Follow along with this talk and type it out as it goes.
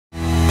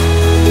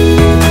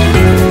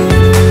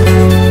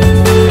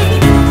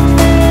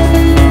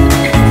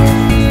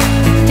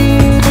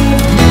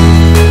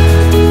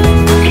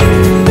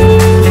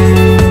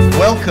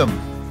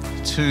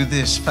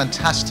this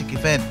fantastic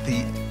event,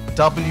 the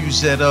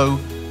WZO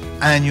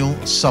Annual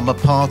Summer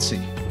Party.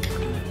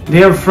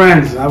 Dear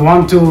friends, I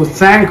want to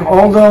thank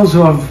all those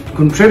who have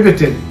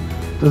contributed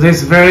to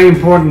this very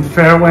important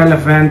farewell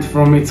event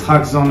from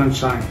Izchak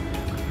Sonnenschein.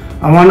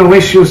 I want to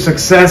wish you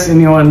success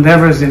in your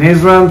endeavors in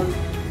Israel.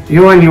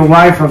 You and your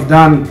wife have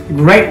done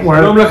great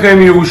work. שלום לכם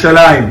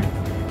מירושלים.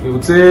 אני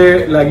רוצה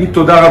להגיד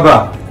תודה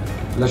רבה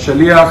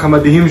לשליח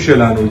המדהים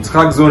שלנו,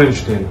 יצחק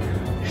זוננשטיין,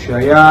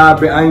 שהיה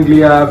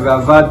באנגליה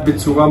ועבד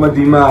בצורה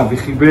מדהימה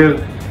וחיבר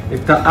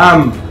את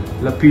העם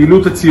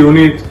לפעילות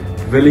הציונית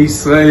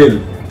ולישראל.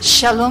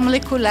 שלום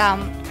לכולם.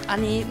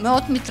 אני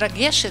מאוד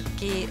מתרגשת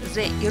כי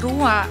זה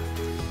אירוע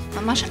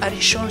ממש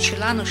הראשון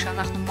שלנו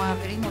שאנחנו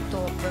מעבירים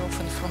אותו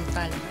באופן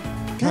פרונטלי.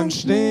 כאן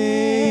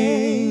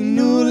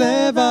שנינו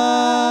לבד,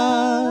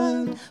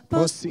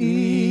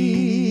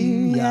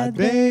 פוסעים יד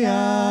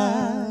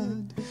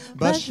ביד,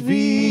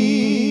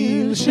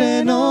 בשביל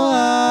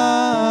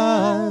שנועד,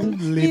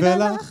 לי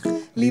ולך,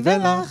 לי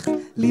ולך,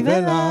 לי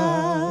ולך.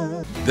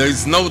 There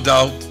is no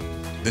doubt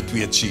that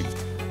we achieved.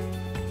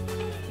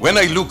 When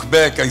I look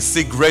back, I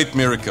see great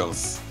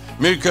miracles.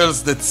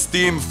 Miracles that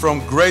stem from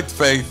great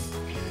faith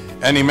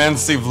and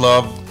immense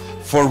love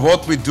for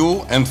what we do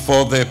and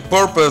for the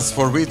purpose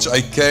for which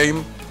I came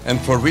and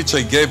for which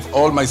I gave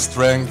all my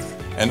strength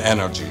and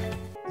energy.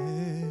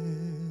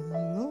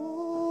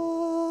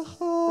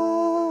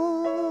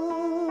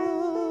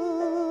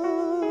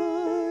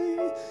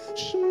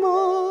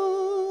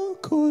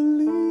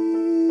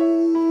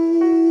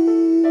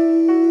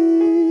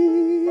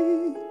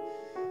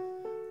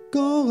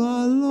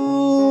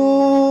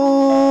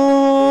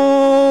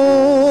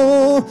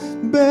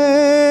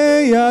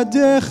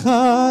 בידך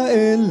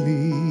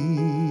אלי.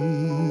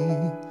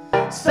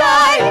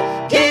 Say,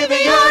 give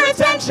me your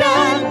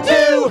attention.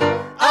 Do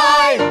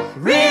I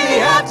really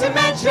have to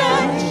mention?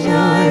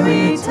 Shall I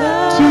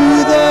return to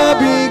the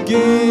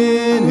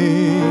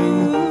beginning?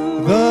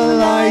 The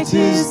light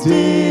is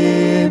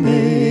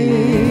dimming.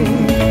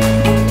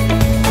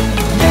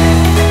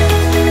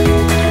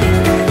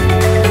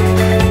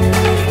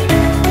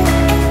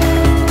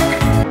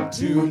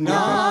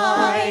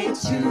 Tonight,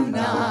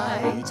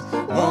 tonight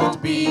won't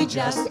be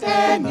just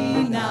any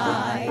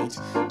night.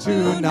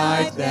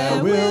 Tonight there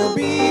will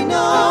be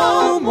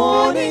no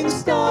morning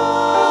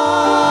star.